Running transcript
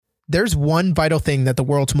There's one vital thing that the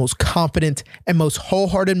world's most confident and most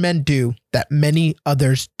wholehearted men do that many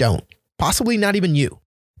others don't. Possibly not even you.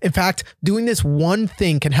 In fact, doing this one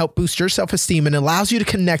thing can help boost your self-esteem and allows you to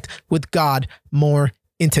connect with God more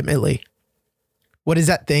intimately. What is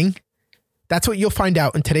that thing? That's what you'll find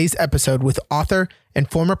out in today's episode with author and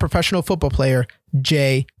former professional football player,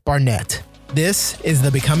 Jay Barnett. This is the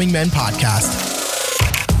Becoming Men podcast.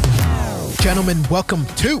 Gentlemen, welcome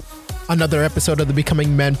to another episode of the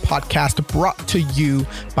Becoming Men podcast, brought to you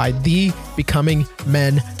by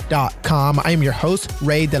thebecomingmen.com. I am your host,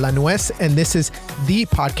 Ray De La Nuez, and this is the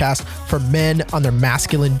podcast for men on their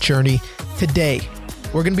masculine journey. Today,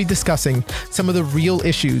 we're going to be discussing some of the real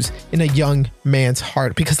issues in a young man's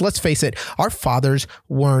heart, because let's face it, our fathers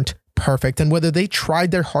weren't perfect. And whether they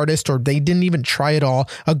tried their hardest or they didn't even try at all,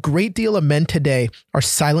 a great deal of men today are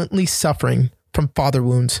silently suffering from father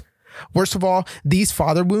wounds. Worst of all, these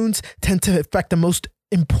father wounds tend to affect the most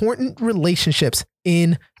important relationships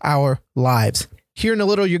in our lives. Here in a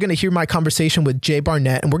little, you're going to hear my conversation with Jay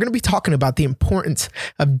Barnett, and we're going to be talking about the importance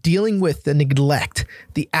of dealing with the neglect,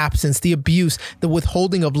 the absence, the abuse, the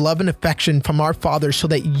withholding of love and affection from our fathers so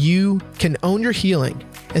that you can own your healing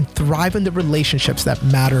and thrive in the relationships that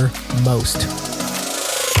matter most.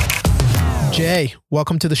 Jay,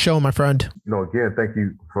 welcome to the show, my friend. Again, thank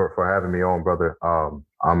you for having me on, brother.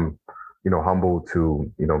 I'm, humbled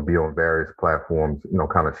to, be on various platforms,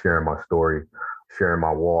 kind of sharing my story, sharing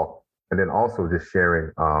my walk, and then also just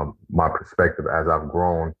sharing my perspective as I've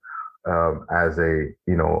grown as a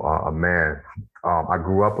man. I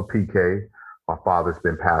grew up a PK. My father's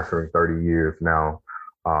been pastoring 30 years now,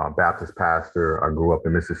 Baptist pastor. I grew up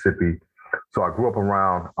in Mississippi. So I grew up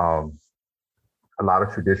around a lot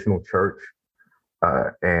of traditional church.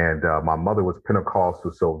 And my mother was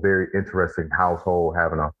Pentecostal, so very interesting household,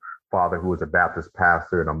 having a father who was a Baptist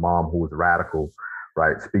pastor and a mom who was radical,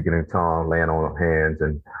 right? Speaking in tongues, laying on hands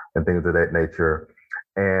and things of that nature.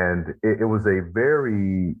 And it was a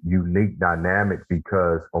very unique dynamic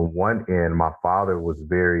because on one end, my father was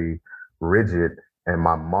very rigid and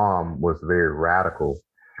my mom was very radical.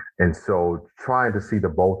 And so trying to see the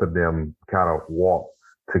both of them kind of walk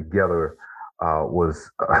together was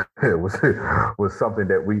something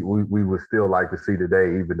that we would still like to see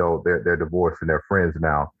today, even though they're divorced and they're friends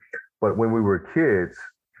now. But when we were kids,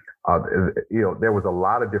 there was a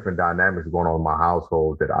lot of different dynamics going on in my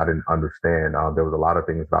household that I didn't understand. There was a lot of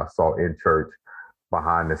things that I saw in church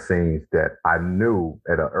behind the scenes that I knew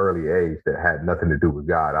at an early age that had nothing to do with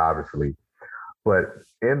God, obviously. But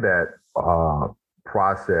in that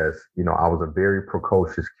process, I was a very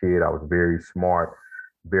precocious kid. I was very smart,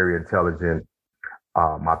 very intelligent.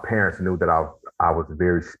 My parents knew that I was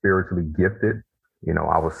very spiritually gifted.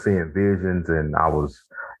 I was seeing visions and I was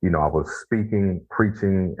speaking,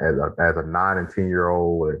 preaching as a 9 and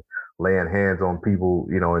 10-year-old and laying hands on people,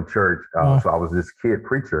 in church. So I was this kid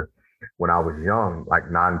preacher when I was young,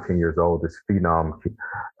 like 9 and 10 years old, this phenom kid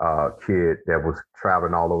that was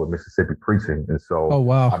traveling all over Mississippi preaching. And so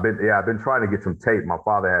I've been trying to get some tape. My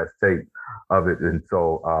father has tape of it. And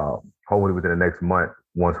so hopefully within the next month,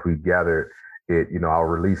 once we gather it, I'll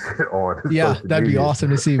release it on. Yeah, that'd be awesome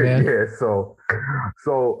to see, man. Yeah. So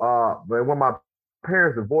when my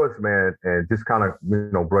parents divorced, man, and just kind of,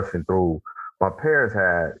 brushing through, my parents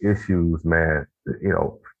had issues, man,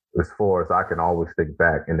 as far as I can always think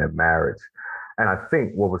back in their marriage. And I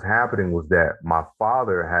think what was happening was that my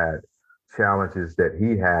father had challenges that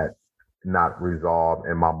he had not resolved,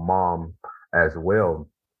 and my mom as well.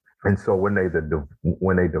 And so when they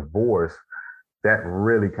divorced, that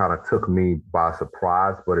really kind of took me by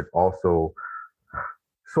surprise, but it also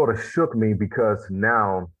sort of shook me because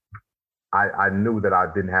now I knew that I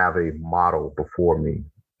didn't have a model before me.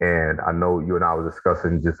 And I know you and I were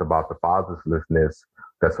discussing just about the fatherlessness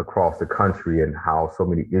that's across the country and how so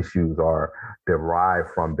many issues are derived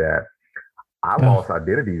from that. I lost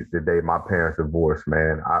identity the day my parents divorced,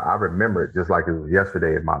 man. I remember it just like it was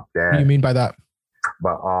yesterday. And my dad. What do you mean by that?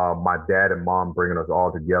 But my dad and mom bringing us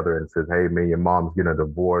all together and says, "Hey, man, your mom's getting a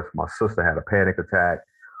divorce." My sister had a panic attack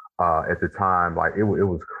at the time. Like it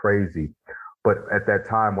was crazy. But at that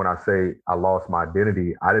time, when I say I lost my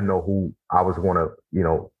identity, I didn't know who I was going to,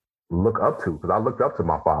 look up to, because I looked up to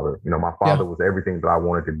my father. My father was everything that I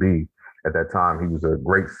wanted to be at that time. He was a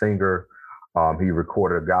great singer. He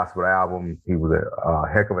recorded a gospel album. He was a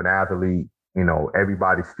heck of an athlete.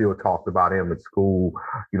 Everybody still talked about him at school,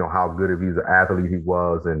 how good of an athlete he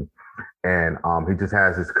was. And he just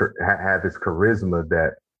had this charisma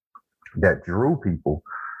that drew people.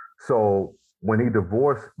 So when he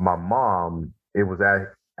divorced my mom, it was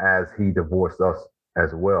as he divorced us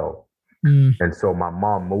as well. And so my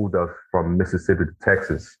mom moved us from Mississippi to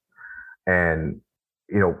Texas. And,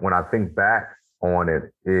 when I think back on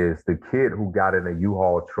it, is the kid who got in a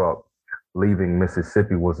U-Haul truck leaving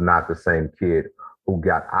Mississippi was not the same kid who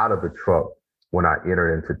got out of the truck when I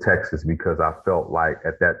entered into Texas, because I felt like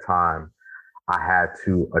at that time I had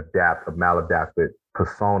to adapt a maladapted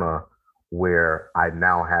persona where I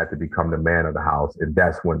now had to become the man of the house. And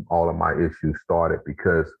that's when all of my issues started,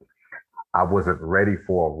 because I wasn't ready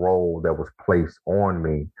for a role that was placed on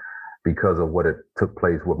me because of what it took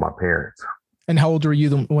place with my parents. And how old were you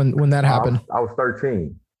when that happened? I was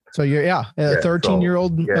 13. So you're a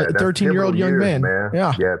 13-year-old, 13-year-old young man.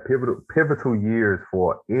 Yeah. Yeah. Pivotal years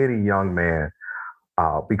for any young man.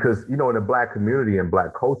 Because, in the Black community and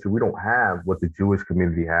Black culture, we don't have what the Jewish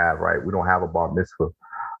community have, right? We don't have a bar mitzvah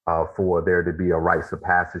for there to be a rites of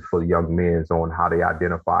passage for the young men on how they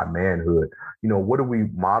identify manhood. What do we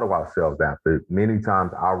model ourselves after? Many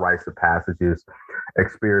times our rites of passage is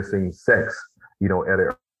experiencing sex, at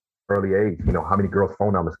an early age. How many girls'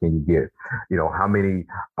 phone numbers can you get? How many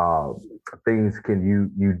things can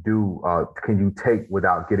you do? Can you take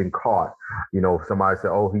without getting caught? If somebody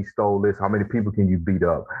said, "Oh, he stole this," how many people can you beat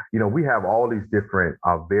up? We have all these different,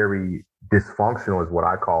 very dysfunctional, is what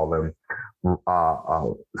I call them,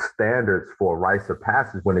 standards for rites of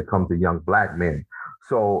passage when it comes to young Black men.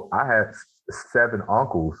 So I had 7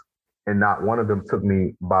 uncles, and not one of them took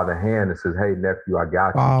me by the hand and says, "Hey, nephew, I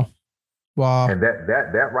got you." Wow. And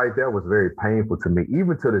that right there was very painful to me.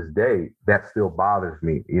 Even to this day, that still bothers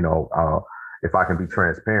me, if I can be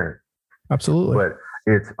transparent. Absolutely. But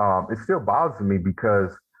it still bothers me,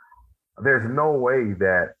 because there's no way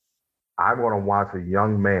that I'm going to watch a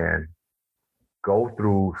young man go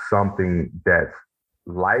through something that's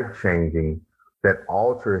life-changing, that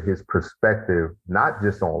alter his perspective, not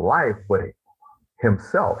just on life, but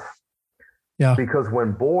himself. Yeah. Because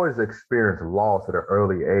when boys experience loss at an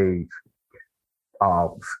early age,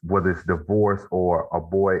 whether it's divorce or a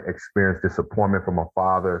boy experienced disappointment from a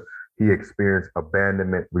father, he experienced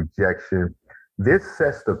abandonment, rejection. This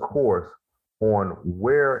sets the course on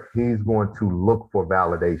where he's going to look for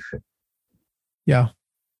validation. Yeah.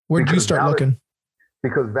 Where did you start looking?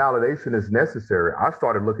 Because validation is necessary. I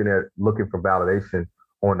started looking for validation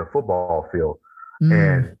on the football field.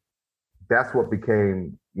 And that's what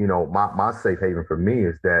became, my safe haven for me,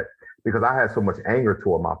 is that because I had so much anger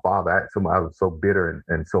toward my father. I was so bitter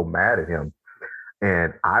and so mad at him.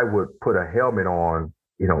 And I would put a helmet on,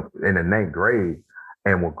 in the 9th grade,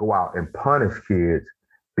 and would go out and punish kids,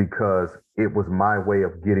 because it was my way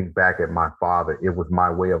of getting back at my father. It was my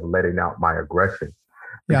way of letting out my aggression.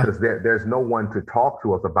 Because there's no one to talk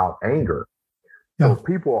to us about anger. So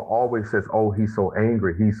people always says, "Oh, he's so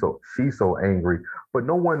angry. She's so angry." But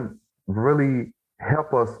no one really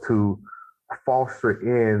help us to foster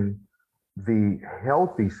in the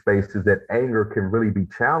healthy spaces that anger can really be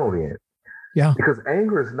channeled in. Yeah. Because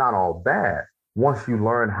anger is not all bad once you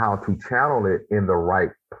learn how to channel it in the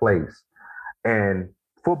right place. And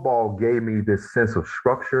football gave me this sense of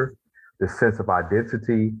structure, this sense of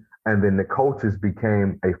identity. And then the coaches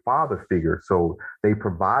became a father figure. So they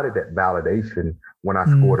provided that validation when I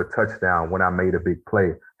scored a touchdown, when I made a big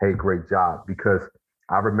play. Hey, great job. Because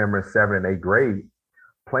I remember in 7th and 8th grade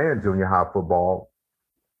playing junior high football,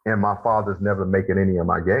 and my father's never making any of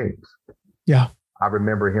my games. Yeah. I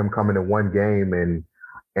remember him coming to one game,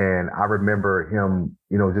 and I remember him,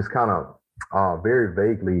 just kind of very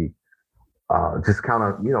vaguely, just kind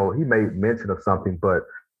of, he made mention of something, but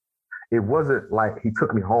it wasn't like he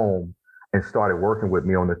took me home and started working with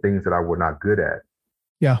me on the things that I were not good at.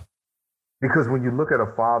 Yeah. Because when you look at a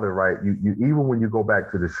father, right, you even when you go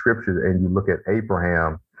back to the scriptures and you look at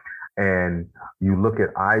Abraham, and you look at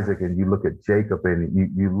Isaac, and you look at Jacob, and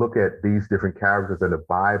you look at these different characters in the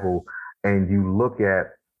Bible, and you look at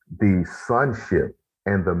the sonship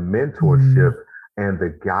and the mentorship and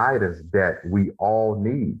the guidance that we all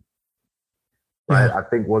need. Right? I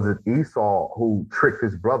think, was it Esau who tricked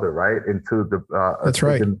his brother, right, into the that's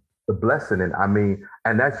right, the blessing? And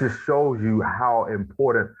and that just shows you how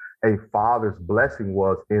important a father's blessing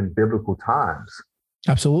was in biblical times.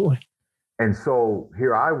 Absolutely. And so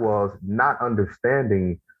here I was, not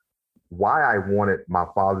understanding why I wanted my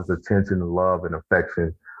father's attention, love, and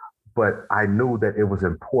affection, but I knew that it was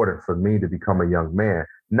important for me to become a young man,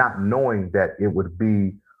 not knowing that it would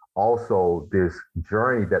be also this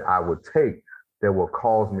journey that I would take that will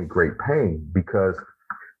cause me great pain, because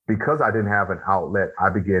I didn't have an outlet. I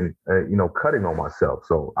began, cutting on myself.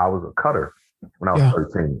 So I was a cutter when I was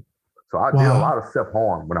 13. So I did a lot of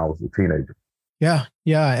self-harm when I was a teenager. Yeah.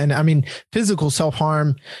 Yeah. And I mean, physical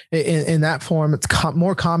self-harm in that form, it's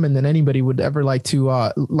more common than anybody would ever like to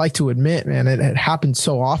admit, man. It happens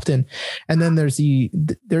so often. And then there's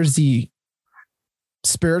the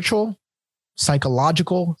spiritual,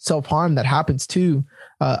 psychological self-harm that happens too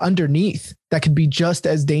underneath that could be just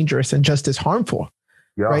as dangerous and just as harmful.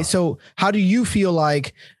 Yeah. Right. So how do you feel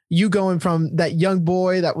like you going from that young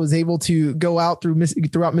boy that was able to go out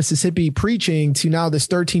throughout Mississippi preaching to now this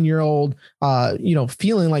 13-year-old,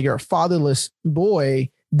 feeling like you're a fatherless boy?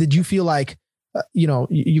 Did you feel like,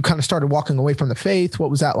 you kind of started walking away from the faith? What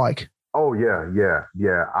was that like? Oh, yeah.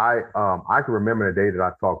 I can remember the day that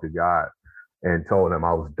I talked to God and told him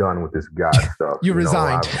I was done with this God stuff. You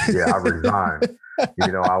resigned. I resigned.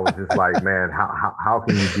 I was just like, man, how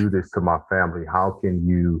can you do this to my family? How can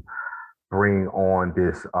you bring on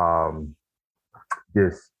this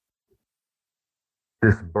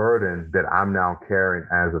burden that I'm now carrying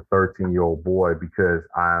as a 13-year-old boy, because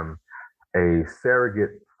I'm a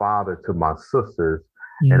surrogate father to my sisters,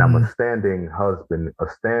 and I'm a stand-in husband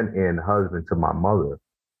to my mother.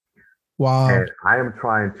 Wow. And I am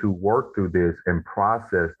trying to work through this and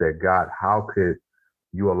process that. God, how could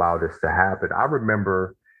you allow this to happen? I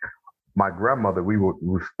remember my grandmother, we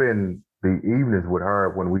would spend the evenings with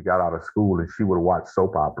her when we got out of school, and she would watch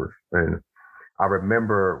soap operas. And I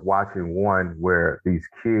remember watching one where these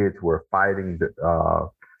kids were fighting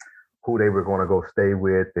who they were going to go stay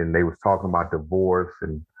with, and they was talking about divorce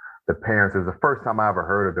and the parents. It was the first time I ever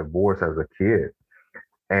heard of divorce as a kid.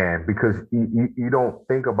 And because you don't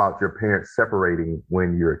think about your parents separating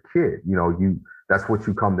when you're a kid, that's what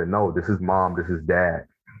you come to know. This is mom, this is dad.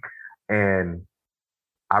 And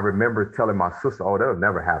I remember telling my sister, oh, that'll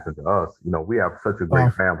never happen to us. We have such a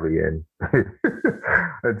great family. And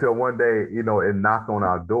until one day, it knocked on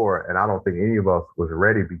our door, and I don't think any of us was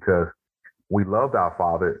ready, because we loved our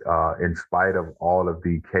father in spite of all of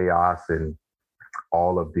the chaos and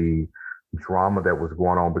all of the drama that was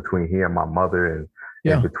going on between he and my mother, and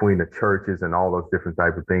between the churches and all those different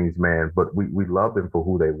types of things, man. But we loved them for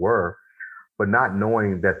who they were, but not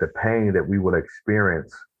knowing that the pain that we will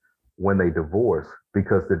experience when they divorce,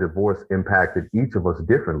 because the divorce impacted each of us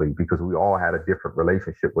differently, because we all had a different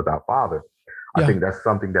relationship with our father. I think that's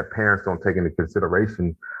something that parents don't take into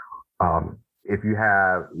consideration. If you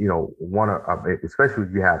have, especially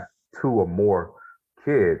if you have two or more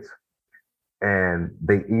kids, and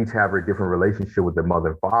they each have a different relationship with their mother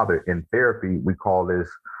and father. In therapy, we call this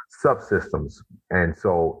subsystems. And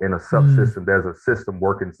so in a subsystem, there's a system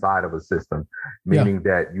work inside of a system, meaning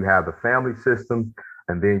that you have the family system,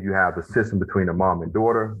 and then you have the system between the mom and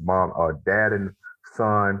daughter, dad and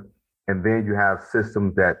son, and then you have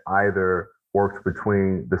systems that either works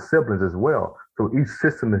between the siblings as well. So each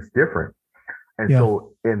system is different. And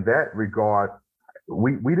so in that regard,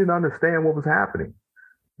 we didn't understand what was happening.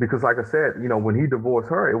 Because like I said, when he divorced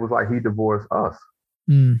her, it was like he divorced us.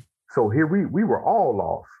 So here we were all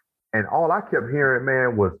lost. And all I kept hearing,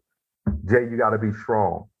 man, was, Jay, you got to be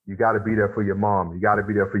strong. You got to be there for your mom. You got to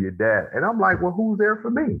be there for your dad. And I'm like, well, who's there for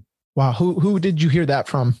me? Wow. Who did you hear that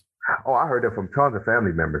from? Oh, I heard that from tons of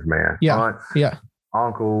family members, man. Aunts,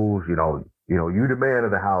 uncles, you the man of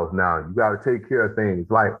the house now. You got to take care of things.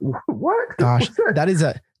 Like, what? Gosh,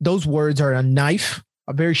 those words are a knife.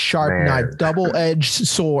 A very sharp knife, double-edged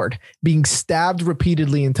sword being stabbed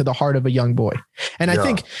repeatedly into the heart of a young boy. And I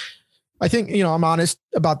think, I'm honest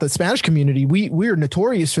about the Spanish community. We're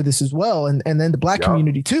notorious for this as well. And then the Black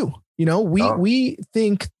community too. We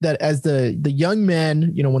think that as the young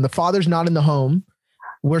men, when the father's not in the home,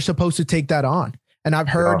 we're supposed to take that on. And I've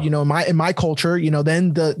heard, in my culture,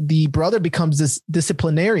 then the brother becomes this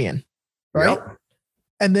disciplinarian, right? Yep.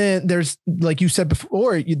 And then there's, like you said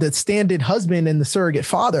before, the stand-in husband and the surrogate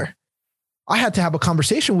father. I had to have a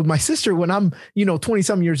conversation with my sister when I'm,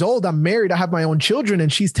 20-something years old. I'm married. I have my own children.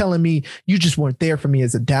 And she's telling me, you just weren't there for me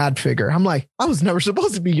as a dad figure. I'm like, I was never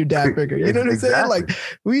supposed to be your dad figure. You know what I'm saying? Like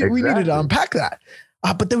we needed to unpack that.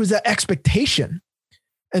 But there was that expectation.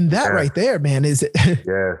 And that right there, man, is it?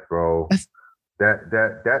 Yes, bro.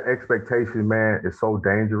 That expectation, man, is so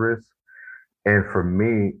dangerous. And for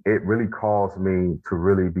me, it really caused me to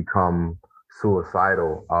really become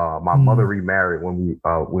suicidal. My mother remarried when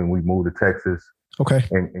we moved to Texas. Okay.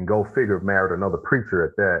 And go figure, married another preacher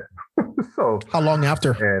at that. So how long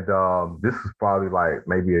after? And this is probably like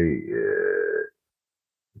maybe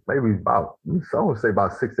about, I would say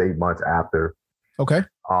about 6 to 8 months after. Okay.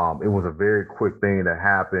 It was a very quick thing that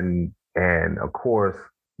happened. And of course,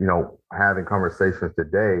 having conversations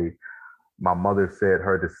today, my mother said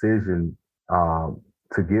her decision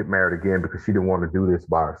to get married again because she didn't want to do this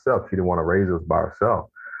by herself. She didn't want to raise us by herself.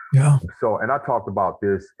 Yeah. So, and I talked about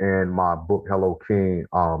this in my book, Hello King.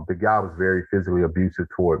 The guy was very physically abusive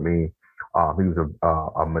toward me. He was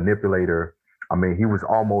a manipulator. I mean, he was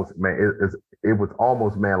almost, man, it was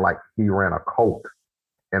almost, man, like he ran a cult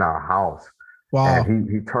in our house. Wow. And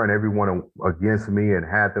he turned everyone against me and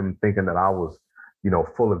had them thinking that I was,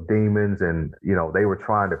 full of demons, and they were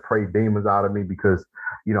trying to pray demons out of me because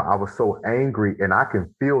I was so angry, and I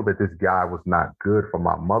can feel that this guy was not good for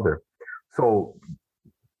my mother. So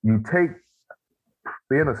you take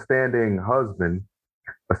being a standing husband,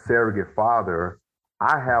 a surrogate father.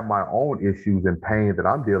 I have my own issues and pain that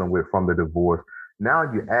I'm dealing with from the divorce. Now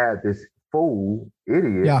you add this fool,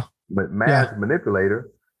 idiot, Yeah. mass manipulator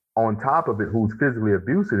on top of it who's physically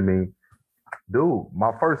abusing me. Dude,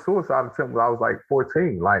 my first suicide attempt when I was like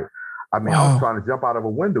 14. Like, I mean, I was trying to jump out of a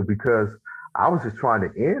window because I was just trying to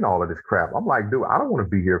end all of this crap. I'm like, dude, I don't want to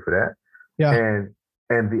be here for that. Yeah.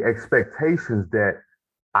 And the expectations that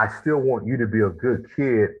I still want you to be a good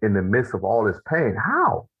kid in the midst of all this pain.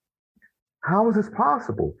 How? How is this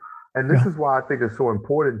possible? And this is why I think it's so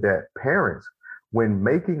important that parents, when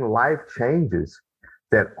making life changes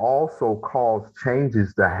that also cause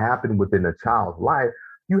changes to happen within a child's life,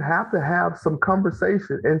 you have to have some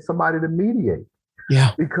conversation and somebody to mediate.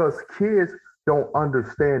 Yeah. Because kids don't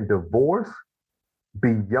understand divorce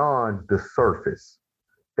beyond the surface.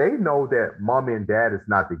 They know that mommy and dad is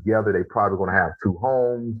not together. They probably going to have two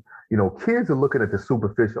homes. Kids are looking at the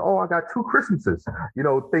superficial. Oh, I got two Christmases,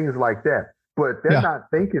 things like that. But they're not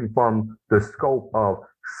thinking from the scope of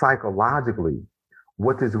psychologically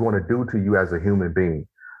what this is going to do to you as a human being.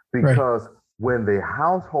 Because when the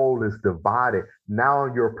household is divided, now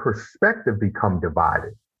your perspective become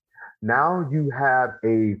divided. Now you have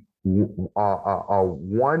a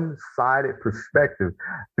one-sided perspective,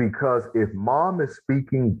 because if mom is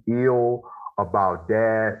speaking ill about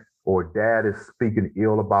dad, or dad is speaking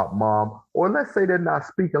ill about mom, or let's say they're not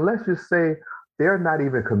speaking, let's just say they're not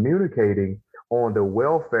even communicating on the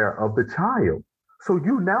welfare of the child. So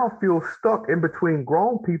you now feel stuck in between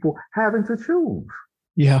grown people having to choose.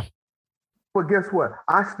 Yeah. But guess what?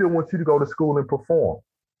 I still want you to go to school and perform.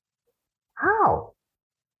 How?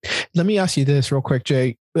 Let me ask you this real quick,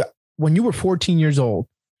 Jay. When you were 14 years old,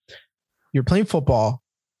 you're playing football.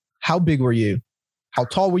 How big were you? How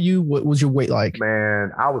tall were you? What was your weight like?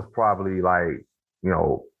 Man, I was probably like,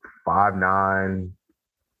 5'9",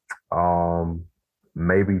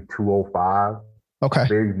 maybe 205. Okay.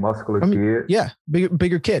 Very muscular kid. Yeah,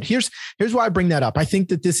 bigger kid. Here's why I bring that up. I think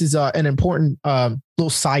that this is an important little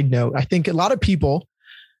side note. I think a lot of people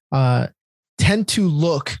tend to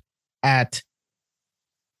look at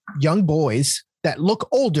young boys that look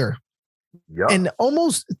older and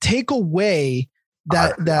almost take away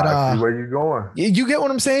that I see where you're going. You get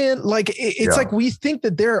what I'm saying? Like it's like we think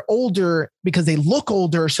that they're older because they look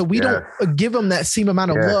older, so we don't give them that same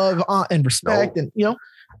amount of love and respect. And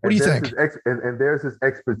what do you think? And there's this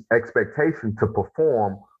expectation to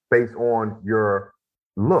perform based on your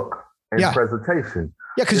look and presentation.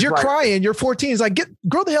 Yeah, because you're crying. You're 14. It's like,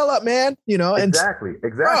 grow the hell up, man. Exactly.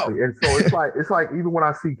 And so it's like even when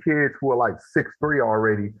I see kids who are like 6'3"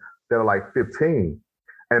 already that are like 15,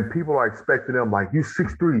 and people are expecting them like, you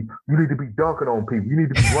 6'3", you need to be dunking on people. You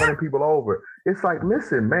need to be running people over. It's like,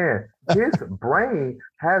 listen, man, his brain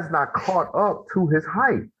has not caught up to his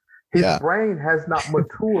height. His brain has not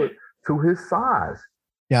matured to his size.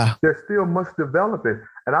 Yeah. There's still much development.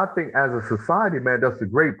 And I think as a society, man, that's a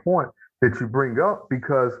great point that you bring up,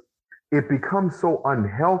 because it becomes so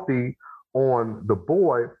unhealthy on the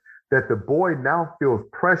boy that the boy now feels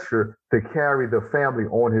pressure to carry the family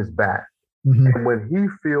on his back. Mm-hmm. And when he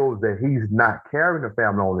feels that he's not carrying the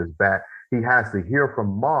family on his back, he has to hear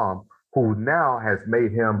from mom, who now has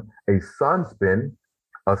made him a sunspin,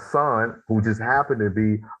 a son who just happened to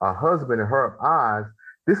be a husband in her eyes.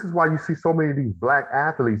 This is why you see so many of these black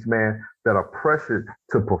athletes, man, that are pressured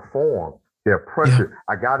to perform. They're pressured.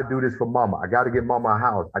 I got to do this for mama. I got to get mama a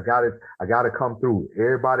house. I got to come through.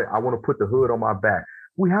 Everybody, I want to put the hood on my back.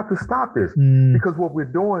 We have to stop this, because what we're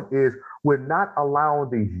doing is we're not allowing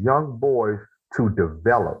these young boys to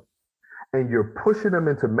develop, and you're pushing them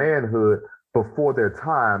into manhood before their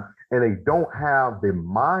time, and they don't have the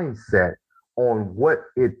mindset on what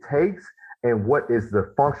it takes and what is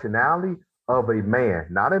the functionality of a man,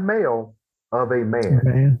 not a male, of a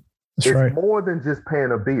man. It's more than just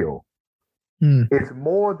paying a bill. It's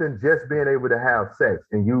more than just being able to have sex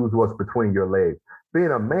and use what's between your legs.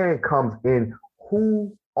 Being a man comes in,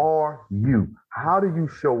 who are you? How do you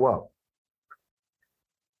show up?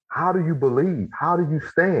 How do you believe? How do you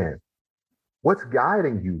stand? What's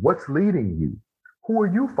guiding you? What's leading you? Who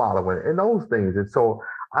are you following? And those things. And so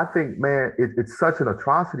I think, man, it's such an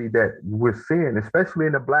atrocity that we're seeing, especially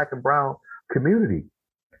in the black and brown community,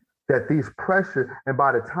 that these pressure, and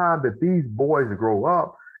by the time that these boys grow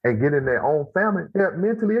up and get in their own family, they're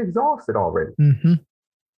mentally exhausted already. Mm-hmm.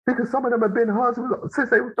 Because some of them have been husbands since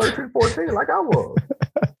they were 13, 14, like I was.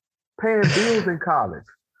 Paying bills in college,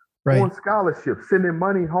 Right. on scholarships, sending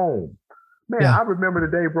money home. Man, Yeah. I remember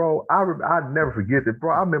the day, bro. I'd never forget it,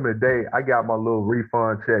 bro. I remember the day I got my little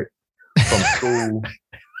refund check from school.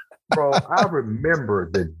 Bro, I remember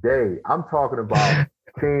the day. I'm talking about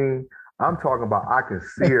King. I'm talking about I can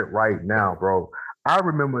see it right now, bro. I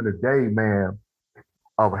remember the day, man,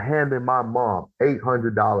 of handing my mom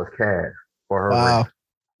 $800 cash for her Wow. rent.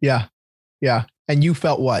 Yeah. Yeah. And you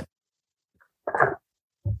felt what?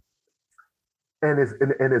 And it's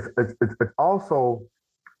also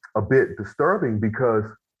a bit disturbing because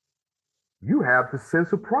you have the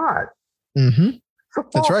sense of pride. Mm-hmm. It's a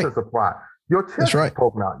That's false right. sense of pride. Your chest That's right. is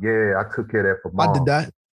poking out. Yeah, I took care of that for mom. I did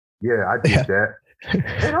that. Yeah, I did Yeah. that.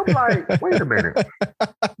 And I'm like, wait a minute.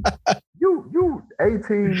 You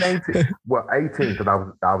 18, 19, well, 18 because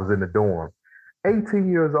I was in the dorm.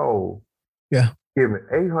 18 years old. Yeah. Giving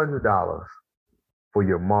 $800 for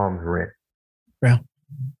your mom's rent. Yeah.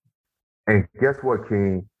 And guess what,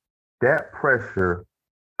 King? That pressure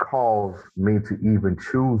caused me to even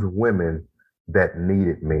choose women that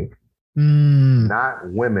needed me,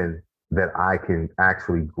 not women that I can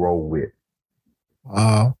actually grow with.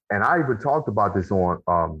 Wow. And I even talked about this on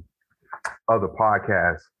other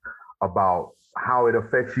podcasts about how it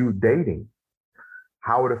affects you dating,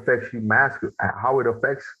 how it affects you how it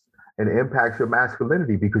affects and impacts your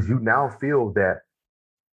masculinity, because you now feel that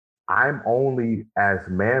I'm only as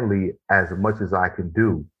manly as much as I can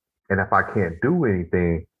do. And if I can't do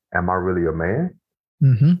anything, am I really a man?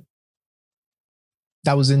 Mm-hmm.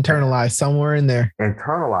 That was internalized somewhere in there.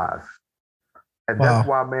 Internalized. And Wow. that's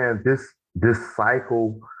why, man, this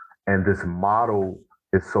cycle and this model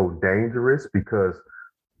is so dangerous because,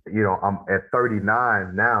 you know, I'm at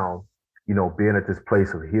 39 now, you know, being at this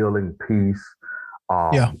place of healing, peace,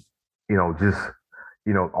 Yeah. you know, just,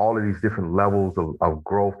 you know, all of these different levels of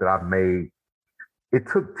growth that I've made. It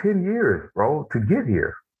took 10 years, bro, to get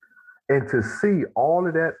here. And to see all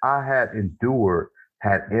of that I had endured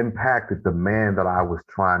had impacted the man that I was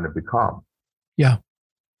trying to become. Yeah.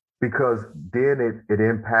 Because then it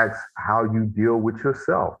impacts how you deal with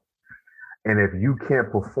yourself. And if you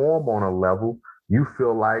can't perform on a level, you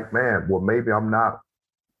feel like, man, well, maybe I'm not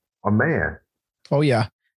a man. Oh, yeah.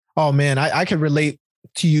 Oh, man, I could relate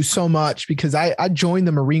to you so much because I joined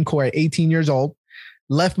the Marine Corps at 18 years old,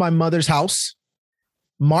 left my mother's house,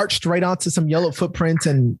 marched right onto some yellow footprints.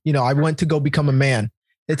 And, you know, I went to go become a man.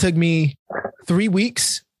 It took me 3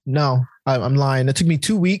 weeks. No, I'm lying. It took me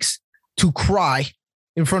 2 weeks to cry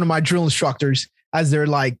in front of my drill instructors as they're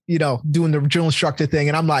like, you know, doing the drill instructor thing.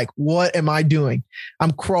 And I'm like, what am I doing?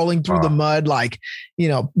 I'm crawling through the mud, like, you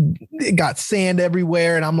know, it got sand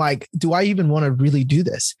everywhere. And I'm like, do I even want to really do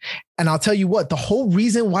this? And I'll tell you what, the whole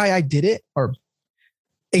reason why I did it, or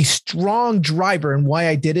a strong driver and why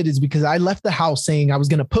I did it, is because I left the house saying I was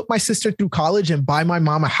going to put my sister through college and buy my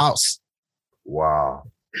mom a house. Wow.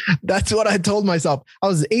 That's what I told myself. I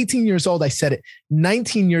was 18 years old. I said it.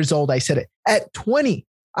 19 years old. I said it. At 20,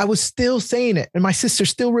 I was still saying it. And my sister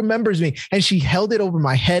still remembers me. And she held it over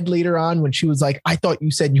my head later on when she was like, I thought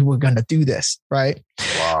you said you were going to do this. Right.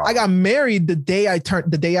 Wow. I got married the day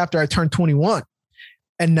after I turned 21.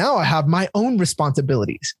 And now I have my own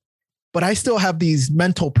responsibilities, but I still have these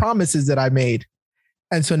mental promises that I made.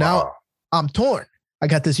 And so now I'm torn. I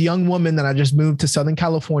got this young woman that I just moved to Southern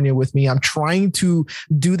California with me. I'm trying to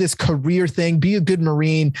do this career thing, be a good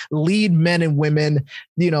Marine, lead men and women.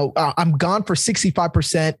 You know, I'm gone for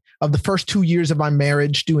 65% of the first 2 years of my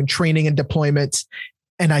marriage doing training and deployments.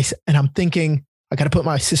 And I'm thinking, I got to put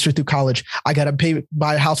my sister through college. I got to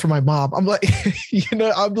buy a house for my mom. I'm like, you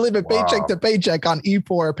know, I'm living paycheck to paycheck on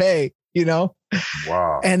E4 pay, you know?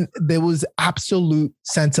 Wow. And there was absolute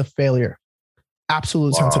sense of failure, sense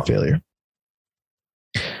of failure.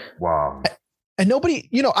 Wow. And nobody,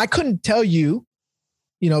 you know, I couldn't tell you,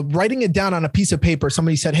 you know, writing it down on a piece of paper.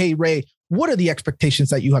 Somebody said, hey, Ray, what are the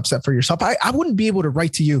expectations that you have set for yourself? I wouldn't be able to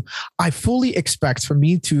write to you, I fully expect for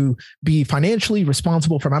me to be financially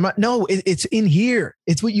responsible for my, no, it's in here.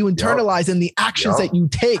 It's what you internalize and the actions that you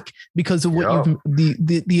take because of what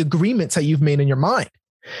the agreements that you've made in your mind.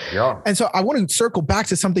 Yeah. And so I want to circle back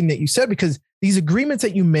to something that you said, because these agreements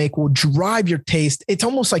that you make will drive your taste. It's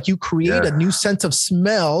almost like you create a new sense of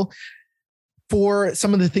smell for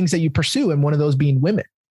some of the things that you pursue. And one of those being women.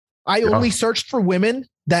 I only searched for women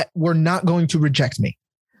that were not going to reject me.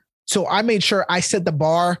 So I made sure I set the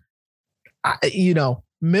bar, you know,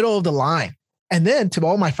 middle of the line. And then to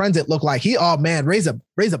all my friends, it looked like Ray's a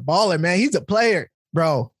baller, man. He's a player,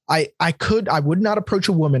 bro. I would not approach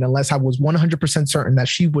a woman unless I was 100% certain that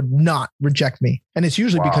she would not reject me. And it's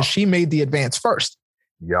usually because she made the advance first.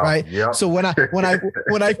 Yep. Right. Yep. So when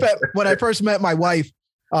I first met my wife,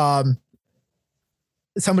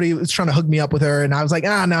 somebody was trying to hook me up with her and I was like,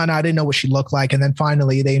 no, I didn't know what she looked like. And then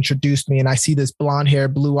finally they introduced me and I see this blonde hair,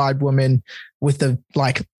 blue eyed woman with the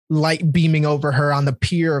like light beaming over her on the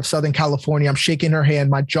pier of Southern California. I'm shaking her hand,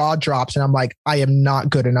 my jaw drops and I'm like, I am not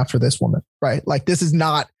good enough for this woman. Right. Like this is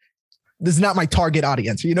not my target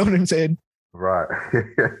audience. You know what I'm saying? Right.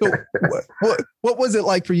 So what was it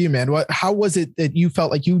like for you, man? How was it that you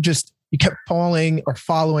felt like you kept falling or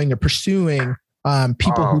following or pursuing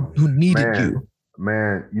people who needed you?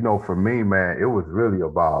 Man, for me, man, it was really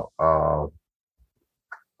about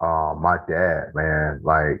my dad, man.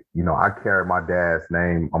 Like, I carry my dad's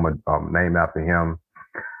name. I'm a name after him.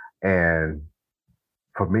 And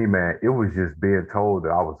for me, man, it was just being told that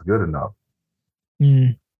I was good enough.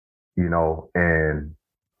 And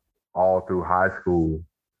all through high school,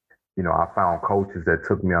 I found coaches that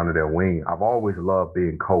took me under their wing. I've always loved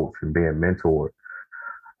being coached and being mentored.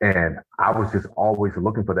 And I was just always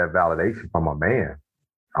looking for that validation from a man.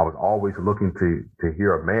 I was always looking to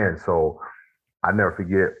hear a man. So I never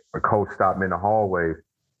forget a coach stopped me in the hallway.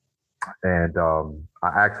 And I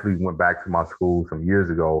actually went back to my school some years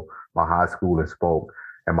ago, my high school, and spoke.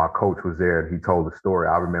 And my coach was there and he told the story.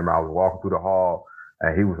 I remember I was walking through the hall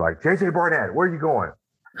and he was like, JJ Barnett, where are you going?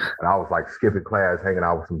 And I was like skipping class, hanging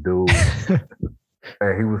out with some dudes.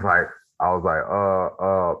 And he was like,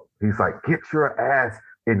 he's like, get your ass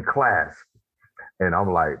in class. And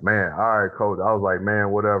I'm like, man, all right, coach. I was like,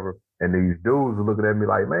 man, whatever. And these dudes were looking at me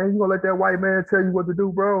like, man, you gonna let that white man tell you what to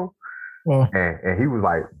do, bro? Well, and he was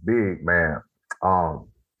like big, man.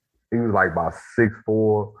 He was like about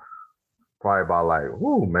 6'4", probably about like,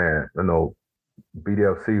 man,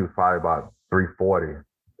 BDFC was probably about 340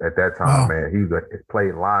 at that time, man. He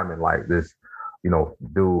played lineman like this, dude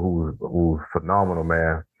who's phenomenal,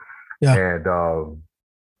 man. Yeah.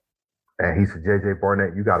 And he said, JJ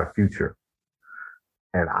Barnett, you got a future.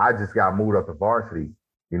 And I just got moved up to varsity,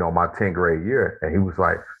 my 10th grade year. And he was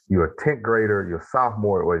like, you're a 10th grader, you're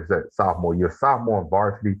sophomore, or is that sophomore? You're a sophomore in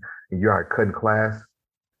varsity and you're cutting class.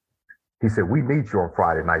 He said, we need you on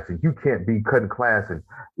Friday nights and you can't be cutting class. And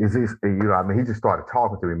is this, he just started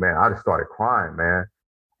talking to me, man. I just started crying, man.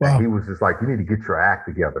 Wow. And he was just like, you need to get your act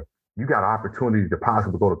together. You got an opportunity to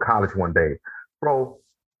possibly go to college one day. Bro,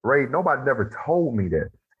 Ray, nobody never told me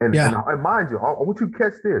that. And mind you, I want you to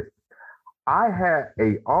catch this. I had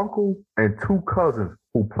an uncle and 2 cousins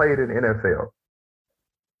who played in the NFL.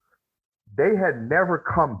 They had never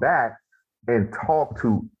come back and talked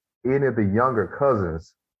to any of the younger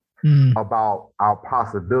cousins about our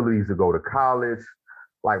possibilities to go to college.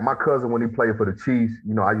 Like my cousin, when he played for the Chiefs,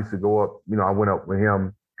 I used to go up, I went up with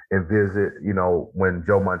him and visit, when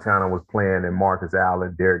Joe Montana was playing and Marcus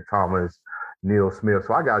Allen, Derek Thomas, Neil Smith.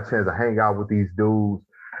 So I got a chance to hang out with these dudes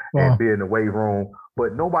and be in the weight room.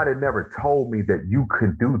 But nobody never told me that you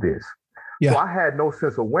could do this. Yeah. So I had no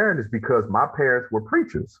sense of awareness because my parents were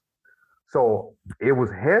preachers. So it was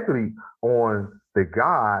heavily on the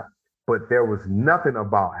God, but there was nothing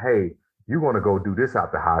about, hey, you're going to go do this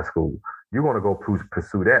after high school. You're going to go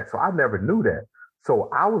pursue that. So I never knew that. So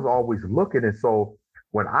I was always looking. And so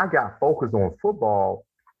when I got focused on football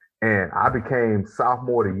and I became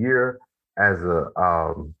sophomore of the year as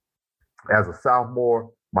a sophomore,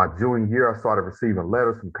 my junior year, I started receiving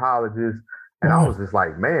letters from colleges. And I was just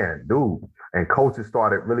like, man, dude. And coaches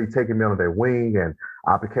started really taking me under their wing. And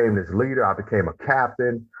I became this leader. I became a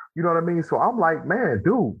captain. You know what I mean? So I'm like, man,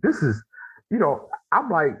 dude, this is, I'm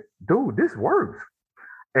like, dude, this works.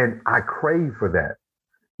 And I crave for that.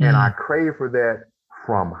 And I crave for that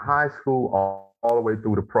from high school all the way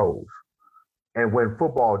through the pros. And when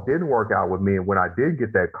football didn't work out with me, and when I did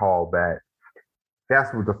get that call back,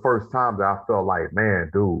 that was the first time that I felt like, man,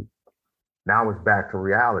 dude, now it's back to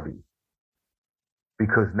reality.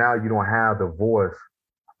 Because now you don't have the voice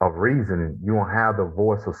of reasoning. You don't have the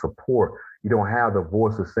voice of support. You don't have the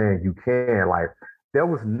voice of saying you can. Like, there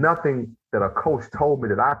was nothing that a coach told me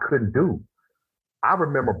that I couldn't do. I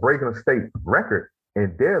remember breaking a state record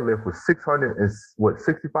in deadlift with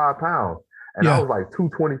 65 pounds. And I was like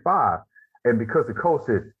 225. And because the coach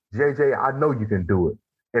said, JJ, I know you can do it.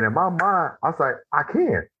 And in my mind, I was like, I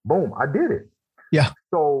can. Boom, I did it. Yeah.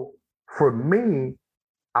 So for me,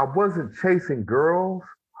 I wasn't chasing girls.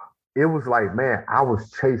 It was like, man, I was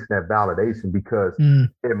chasing that validation because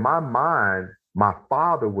in my mind, my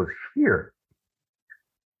father was here.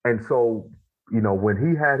 And so, when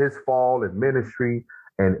he had his fall in ministry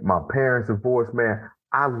and my parents divorced, man,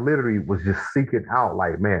 I literally was just seeking out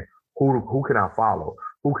like, man, who can I follow?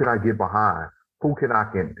 Who can I get behind? Who can I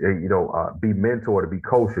be mentored, to be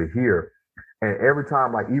coached here? And every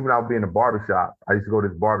time, like even I'll be in a barbershop, I used to go to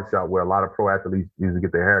this barbershop where a lot of pro athletes used to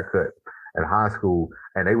get their hair cut in high school,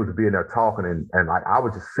 and they was being there talking, and like I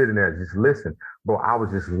was just sitting there just listening, bro. I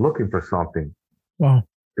was just looking for something. Wow.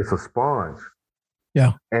 It's a sponge.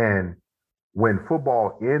 Yeah. And when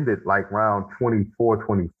football ended, like around 24,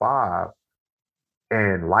 25,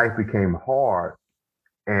 and life became hard,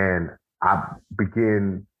 and I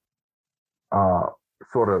began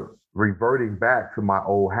sort of reverting back to my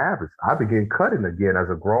old habits. I began cutting again as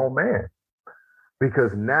a grown man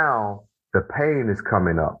because now the pain is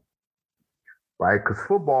coming up, right? Because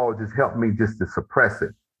football just helped me just to suppress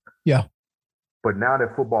it. Yeah. But now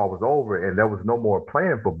that football was over and there was no more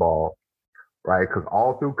playing football, right? Because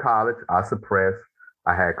all through college, I suppressed.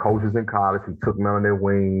 I had coaches in college who took me on their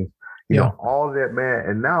wings, you know, all of that, man.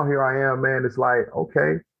 And now here I am, man. It's like,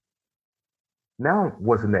 okay, now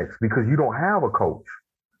what's next? Because you don't have a coach.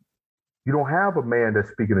 You don't have a man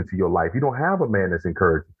that's speaking into your life. You don't have a man that's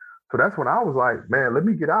encouraging. So that's when I was like, man, let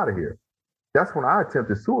me get out of here. That's when I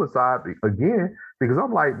attempted suicide again, because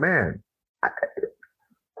I'm like, man,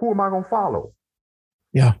 who am I going to follow?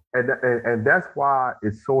 Yeah. And that's why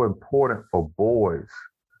it's so important for boys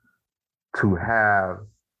to have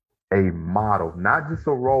a model, not just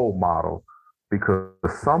a role model, because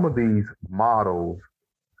some of these models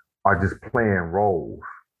are just playing roles.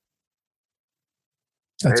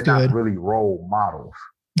 That's They're good. not really role models.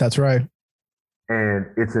 That's right. And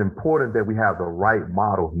it's important that we have the right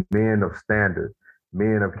models, men of standard,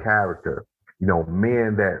 men of character, you know,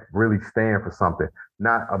 men that really stand for something,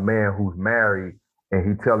 not a man who's married and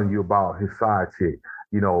he's telling you about his side chick,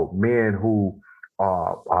 you know, men who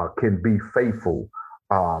can be faithful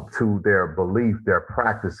to their belief, their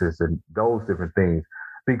practices, and those different things.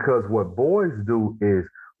 Because what boys do is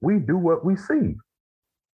we do what we see.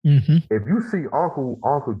 Mm-hmm. If you see Uncle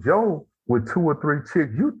Joe with 2 or 3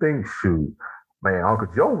 chicks, you think, shoot, man, Uncle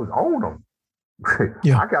Joe was on them.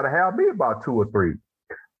 Yeah. I got to have me about 2 or 3.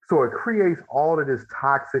 So it creates all of this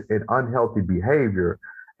toxic and unhealthy behavior.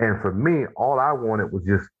 And for me, all I wanted was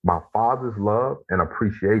just my father's love and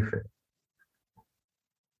appreciation.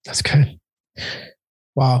 That's good.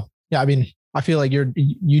 Wow. Yeah. I mean, I feel like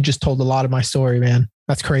you just told a lot of my story, man.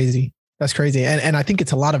 That's crazy. That's crazy. And I think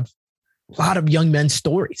it's a lot of young men's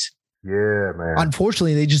stories. Yeah, man.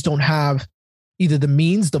 Unfortunately, they just don't have either the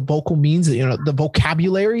means, the vocal means, you know, the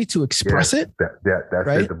vocabulary to express it. That's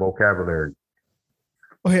right? it, the vocabulary.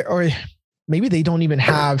 Or maybe they don't even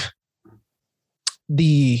have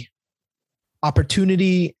the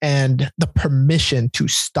opportunity and the permission to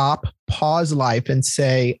stop, pause life and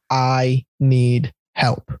say, I need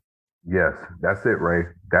help. Yes, that's it, Ray.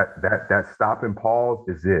 That stop and pause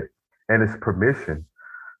is it. And it's permission.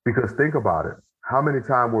 Because think about it. How many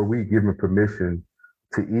times were we given permission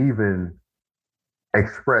to even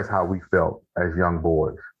express how we felt as young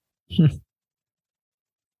boys?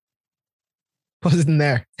 Wasn't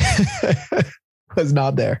there. Was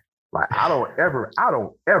not there. Like, I don't ever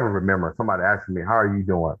remember somebody asking me, how are you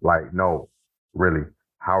doing? Like, no, really,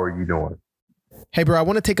 how are you doing? Hey, bro, I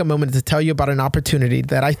want to take a moment to tell you about an opportunity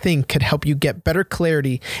that I think could help you get better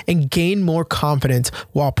clarity and gain more confidence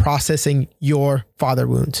while processing your father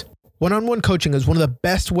wounds. One-on-one coaching is one of the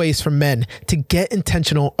best ways for men to get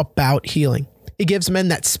intentional about healing. It gives men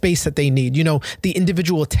that space that they need, you know, the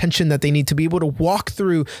individual attention that they need to be able to walk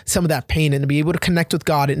through some of that pain and to be able to connect with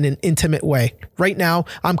God in an intimate way. Right now,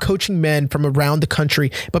 I'm coaching men from around the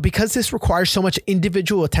country, but because this requires so much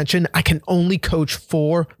individual attention, I can only coach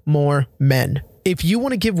 4 more men. If you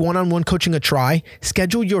want to give one-on-one coaching a try,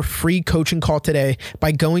 schedule your free coaching call today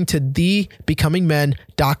by going to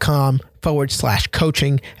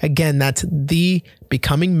thebecomingmen.com/coaching. Again, that's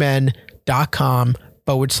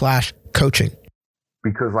thebecomingmen.com/coaching.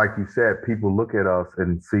 Because like you said, people look at us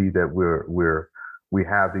and see that we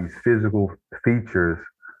have these physical features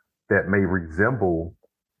that may resemble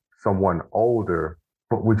someone older,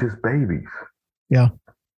 but we're just babies. Yeah.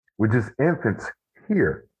 We're just infants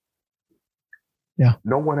here. Yeah.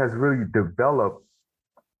 No one has really developed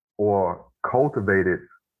or cultivated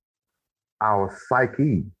our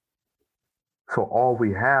psyche. So all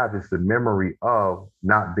we have is the memory of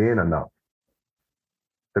not being enough.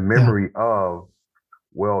 The memory of,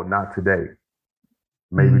 well, not today,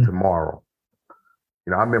 maybe tomorrow.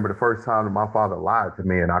 You know, I remember the first time that my father lied to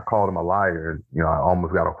me and I called him a liar, and, you know, I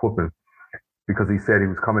almost got a whooping because he said he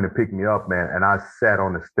was coming to pick me up, man. And I sat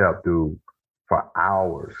on the step, dude, for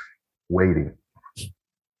hours waiting.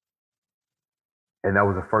 And that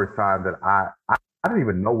was the first time that I didn't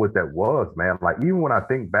even know what that was, man. Like, even when I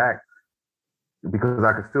think back, because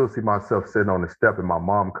I could still see myself sitting on the step and my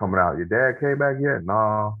mom coming out, your dad came back yet?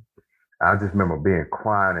 No. I just remember being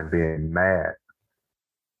crying and being mad.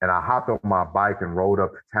 And I hopped on my bike and rode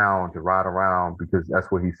up to town to ride around because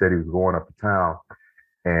that's what he said he was going up to town.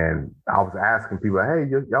 And I was asking people, hey,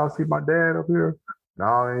 y'all see my dad up here? No,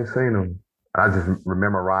 I ain't seen him. I just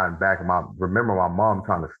remember riding back and remember my mom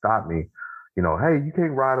trying to stop me, hey, you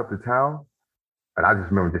can't ride up to town. And I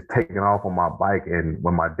just remember just taking off on my bike. And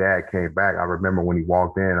when my dad came back, I remember when he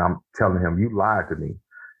walked in, I'm telling him, you lied to me.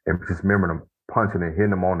 And just remember him punching and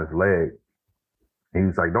hitting him on his leg. And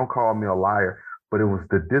he's like, don't call me a liar. But it was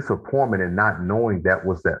the disappointment and not knowing that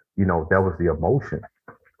was the emotion.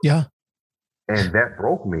 Yeah. And that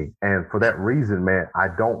broke me. And for that reason, man, I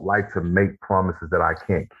don't like to make promises that I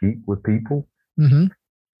can't keep with people. Mm-hmm.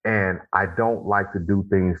 And I don't like to do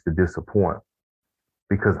things to disappoint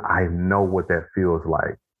because I know what that feels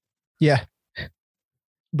like. Yeah.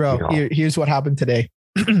 Bro, here's what happened today.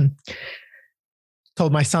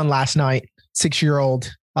 Told my son last night,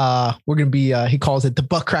 6-year-old, we're going to be, he calls it the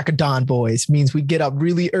butt crack of dawn, boys. Means we get up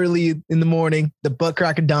really early in the morning, the butt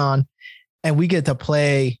crack of dawn, and we get to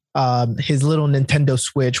play his little Nintendo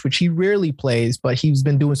Switch, which he rarely plays, but he's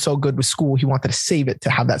been doing so good with school. He wanted to save it to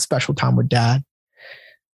have that special time with dad.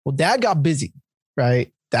 Well, dad got busy,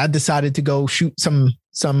 right? Dad decided to go shoot some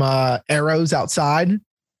arrows outside.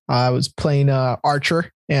 I was playing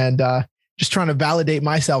archer and just trying to validate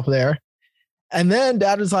myself there. And then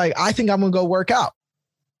dad was like, I think I'm going to go work out.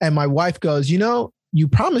 And my wife goes, you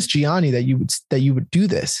promised Gianni that you would do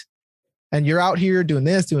this. And you're out here doing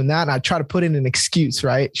this, doing that. And I try to put in an excuse,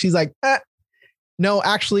 right? She's like, no,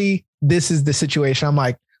 actually, this is the situation. I'm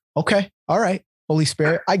like, okay, all right, Holy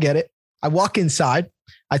Spirit, I get it. I walk inside.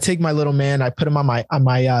 I take my little man, I put him on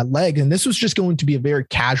my leg. And this was just going to be a very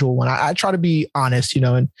casual one. I try to be honest,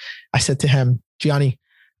 and I said to him, Gianni,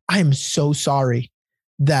 I am so sorry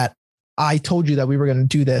that I told you that we were going to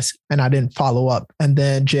do this and I didn't follow up. And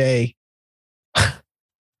then Jay,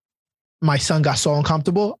 my son got so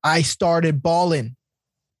uncomfortable. I started bawling,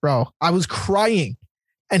 bro. I was crying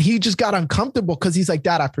and he just got uncomfortable because he's like,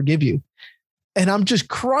 Dad, I forgive you. And I'm just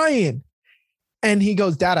crying. And he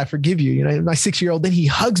goes, Dad, I forgive you. My 6-year-old, then he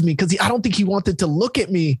hugs me because I don't think he wanted to look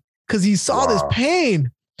at me because he saw this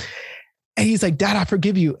pain. And he's like, Dad, I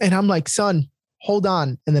forgive you. And I'm like, son, hold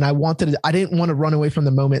on. And then I didn't want to run away from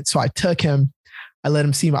the moment. So I took him, I let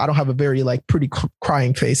him see him. I don't have a very pretty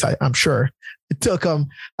crying face, I'm sure. I took him.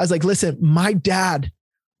 I was like, listen, my dad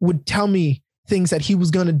would tell me things that he was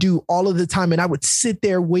going to do all of the time. And I would sit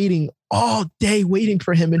there waiting all day, waiting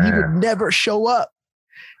for him. And he would never show up.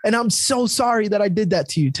 And I'm so sorry that I did that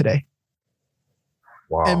to you today.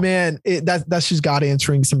 Wow. And man, that's just God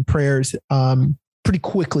answering some prayers pretty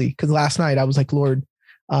quickly. Because last night I was like, Lord,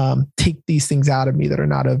 take these things out of me that are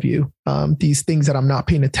not of you. These things that I'm not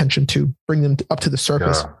paying attention to, bring them up to the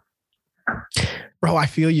surface. Yeah. Bro, I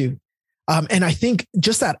feel you. And I think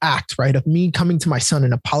just that act, right, of me coming to my son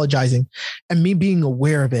and apologizing and me being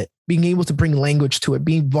aware of it, being able to bring language to it,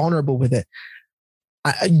 being vulnerable with it.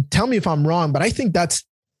 Tell me if I'm wrong, but I think that's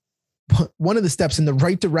one of the steps in the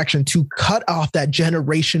right direction to cut off that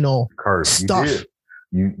generational curse stuff.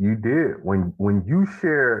 You did. When you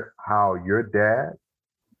share how your dad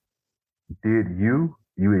did you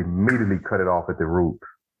immediately cut it off at the root.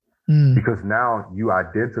 Because now you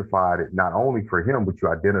identified it not only for him, but you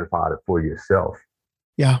identified it for yourself.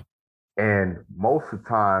 Yeah. And most of the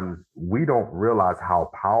times we don't realize how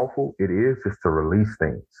powerful it is just to release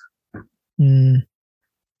things.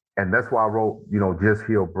 And that's why I wrote, Just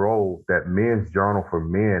Heal Bro, that men's journal for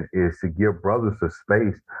men is to give brothers a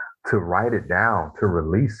space to write it down, to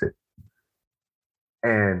release it.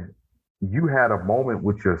 And you had a moment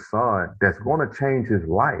with your son that's going to change his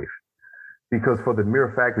life. Because for the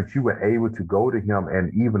mere fact that you were able to go to him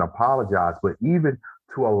and even apologize, but even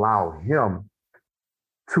to allow him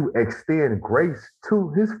to extend grace to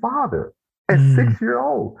his father at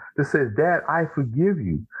 6-year-old that says, Dad, I forgive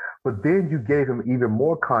you. But then you gave him even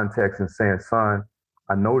more context and saying, son,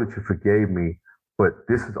 I know that you forgave me, but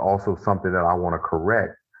this is also something that I want to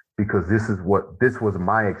correct because this was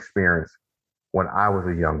my experience when I was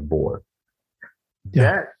a young boy. Yeah.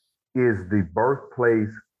 That is the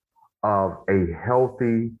birthplace of a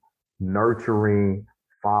healthy, nurturing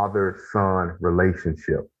father-son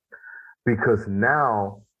relationship. Because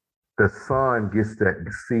now the son gets to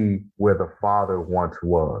see where the father once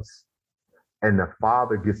was. And the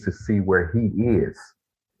father gets to see where he is.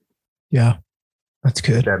 Yeah, that's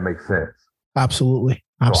good. If that makes sense. Absolutely.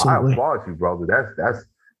 So I applaud you, brother.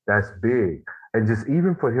 That's big. And just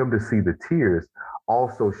even for him to see the tears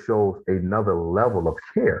also shows another level of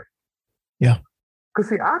care. Yeah. Because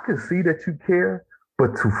see, I can see that you care,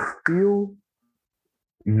 but to feel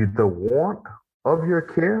the warmth of your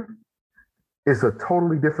care, it's a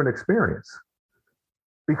totally different experience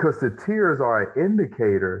because the tears are an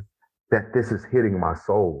indicator that this is hitting my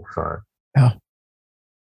soul, son. Yeah.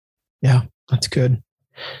 Yeah, that's good.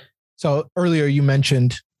 So earlier you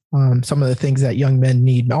mentioned some of the things that young men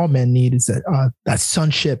need, all men need, is that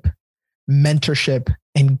sonship, mentorship,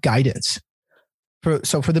 and guidance.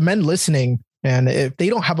 So for the men listening, and if they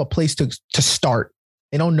don't have a place to start,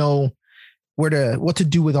 they don't know what to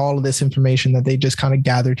do with all of this information that they just kind of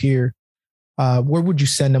gathered here, where would you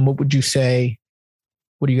send them? What would you say?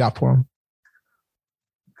 What do you got for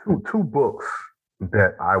them? Two books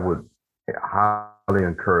that I would highly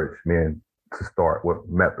encourage men to start with,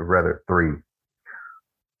 rather three.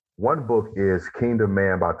 One book is Kingdom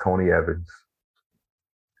Man by Tony Evans.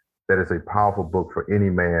 That is a powerful book for any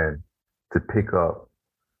man to pick up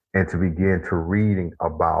and to begin to reading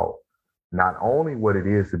about not only what it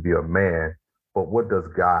is to be a man, but what does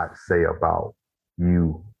God say about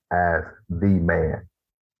you as the man?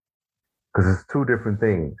 Because it's two different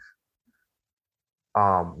things.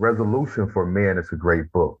 Resolution for Men is a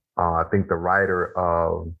great book. I think the writer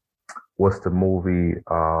of what's the movie?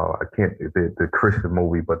 I can't the Christian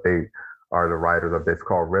movie, but they are the writers of this. It's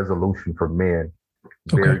called Resolution for Men.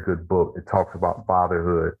 Very good book. It talks about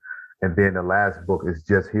fatherhood. And then the last book is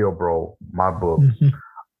Just Heal Bro, my book. Mm-hmm.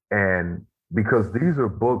 And because these are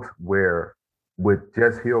books where with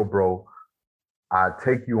Just Heal Bro, I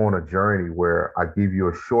take you on a journey where I give you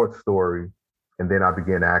a short story and then I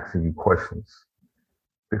begin asking you questions.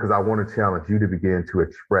 Because I want to challenge you to begin to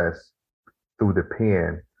express through the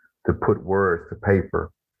pen, to put words to paper.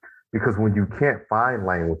 Because when you can't find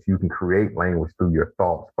language, you can create language through your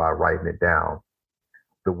thoughts by writing it down.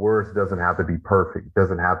 The words doesn't have to be perfect,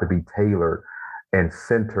 doesn't have to be tailored and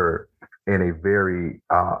centered in a very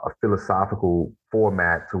philosophical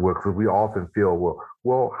format to work. Because we often feel,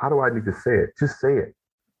 well, how do I need to say it? Just say it.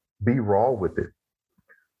 Be raw with it.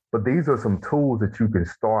 But these are some tools that you can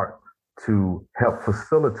start to help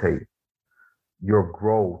facilitate your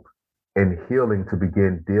growth and healing to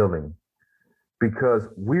begin dealing. Because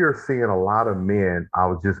we are seeing a lot of men. I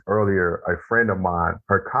was just earlier, a friend of mine,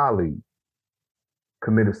 her colleague,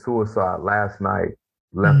 committed suicide last night,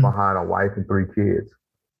 left behind a wife and 3 kids,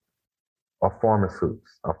 a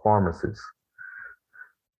pharmacist.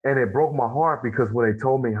 And it broke my heart because when they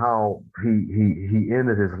told me how he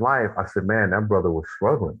ended his life, I said, man, that brother was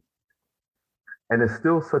struggling. And it's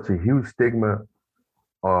still such a huge stigma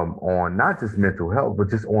on not just mental health, but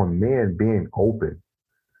just on men being open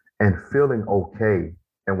and feeling okay.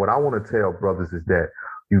 And what I want to tell brothers is that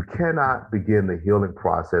you cannot begin the healing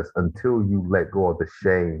process until you let go of the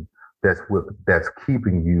shame that's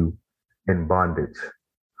keeping you in bondage.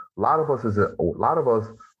 A lot of us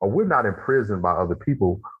we're not imprisoned by other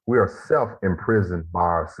people. We are self-imprisoned by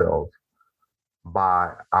ourselves,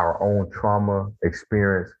 by our own trauma,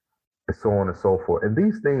 experience, and so on and so forth. And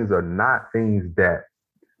these things are not things that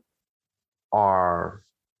are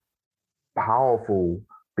powerful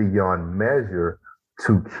beyond measure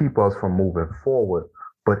to keep us from moving forward,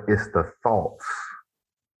 but it's the thoughts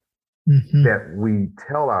that we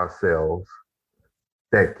tell ourselves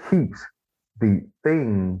that keeps the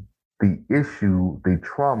thing, the issue, the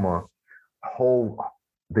trauma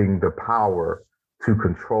holding the power to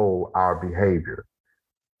control our behavior.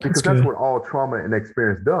 Because that's what all trauma and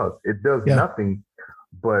experience does. It does nothing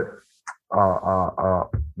but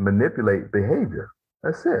manipulate behavior.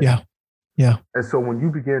 That's it. Yeah. And so when you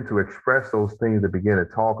begin to express those things and begin to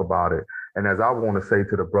talk about it, and as I want to say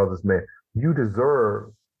to the brothers, man, you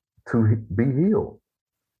deserve to be healed.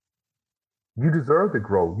 You deserve to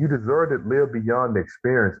grow. You deserve to live beyond the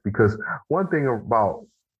experience. Because one thing about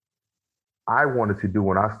I wanted to do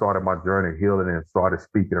when I started my journey of healing and started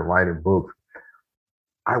speaking and writing books,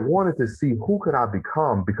 I wanted to see who could I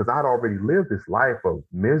become, because I'd already lived this life of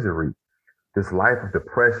misery, this life of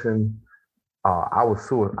depression. I've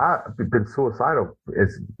been suicidal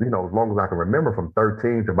as long as I can remember, from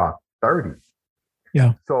 13 to about 30.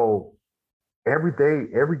 Yeah. So every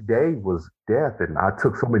day was death, and I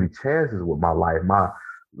took so many chances with my life. My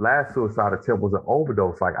last suicide attempt was an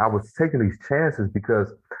overdose. Like, I was taking these chances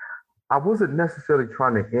because I wasn't necessarily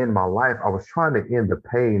trying to end my life. I was trying to end the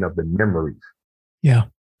pain of the memories. Yeah.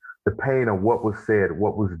 The pain of what was said,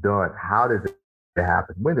 what was done, how did it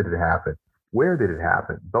happen? When did it happen? Where did it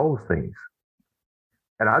happen? Those things.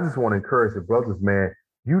 And I just want to encourage the brothers, man,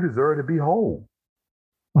 you deserve to be whole.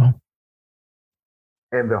 Oh.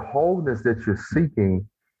 And the wholeness that you're seeking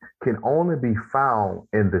can only be found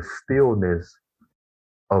in the stillness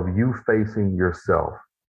of you facing yourself.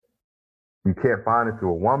 You can't find it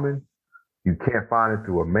through a woman. You can't find it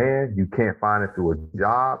through a man. You can't find it through a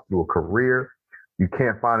job, through a career. You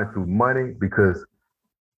can't find it through money because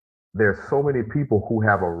there's so many people who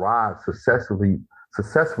have arrived successfully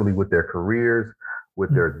with their careers,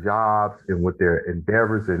 with their jobs, and with their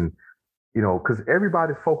endeavors. And, because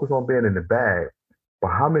everybody's focused on being in the bag, but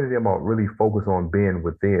how many of them are really focused on being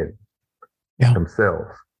within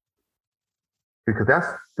themselves? Because that's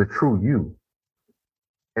the true you.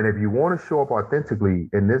 And if you want to show up authentically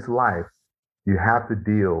in this life, you have to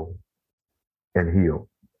deal and heal.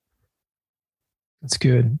 That's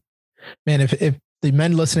good. Man, if the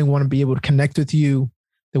men listening want to be able to connect with you,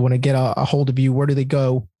 they want to get a hold of you, where do they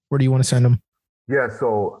go? Where do you want to send them? Yeah,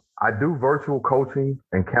 so I do virtual coaching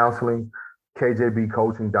and counseling,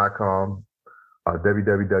 kjbcoaching.com,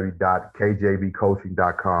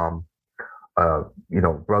 www.kjbcoaching.com.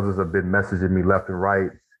 Brothers have been messaging me left and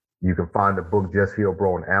right. You can find the book Just Heal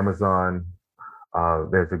Bro on Amazon.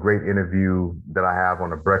 There's a great interview that I have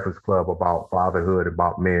on the Breakfast Club about fatherhood,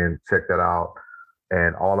 about men. Check that out.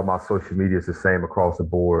 And all of my social media is the same across the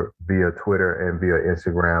board via Twitter and via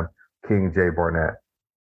Instagram, King J Barnett.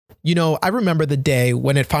 I remember the day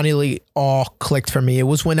when it finally all clicked for me. It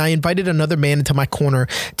was when I invited another man into my corner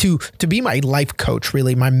to be my life coach,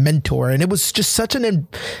 really my mentor. And it was just such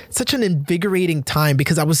an invigorating time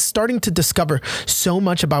because I was starting to discover so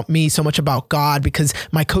much about me, so much about God, because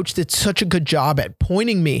my coach did such a good job at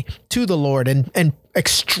pointing me to the Lord and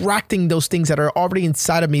extracting those things that are already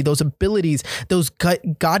inside of me, those abilities, those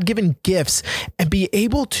God-given gifts, and be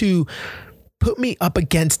able to put me up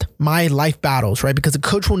against my life battles, right? Because a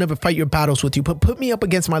coach will never fight your battles with you, but put me up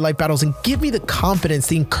against my life battles and give me the confidence,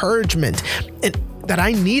 the encouragement that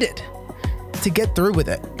I needed to get through with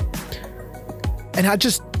it. And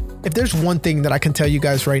if there's one thing that I can tell you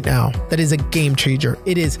guys right now that is a game changer,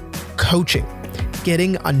 it is coaching,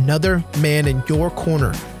 getting another man in your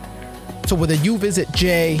corner. So whether you visit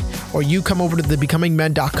Jay or you come over to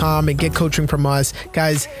thebecomingmen.com and get coaching from us,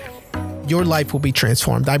 guys, your life will be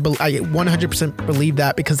transformed. I 100% believe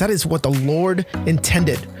that, because that is what the Lord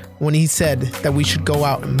intended when he said that we should go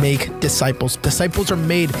out and make disciples. Disciples are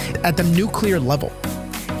made at the nuclear level.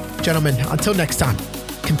 Gentlemen, until next time,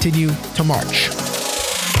 continue to march.